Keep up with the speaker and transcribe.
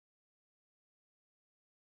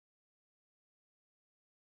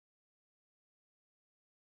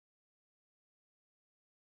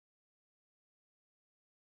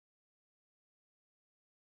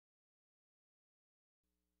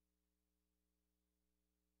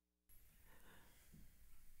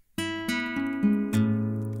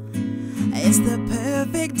It's the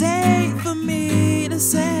perfect day for me to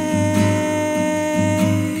say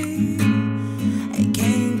it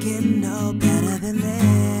can't get no better than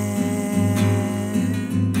this.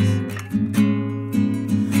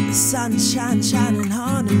 The sunshine shining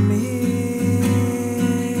on me,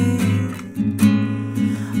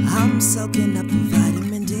 I'm soaking up in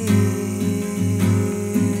vitamin D.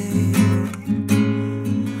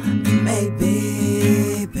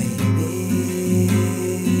 Maybe, baby,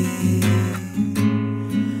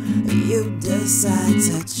 you decide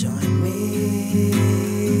to join me.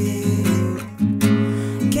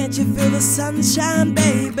 Can't you feel the sunshine,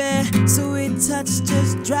 baby? Sweet touch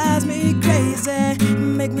just drives me crazy.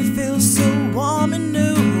 Make me feel so warm and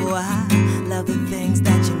new. I love the things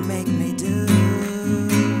that you make me do.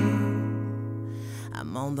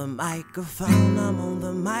 I'm on the microphone, I'm on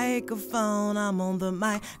the microphone, I'm on the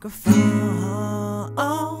microphone.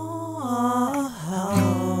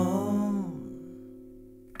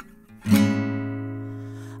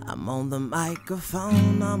 I'm on the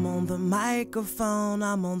microphone, I'm on the microphone,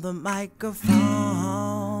 I'm on the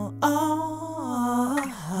microphone.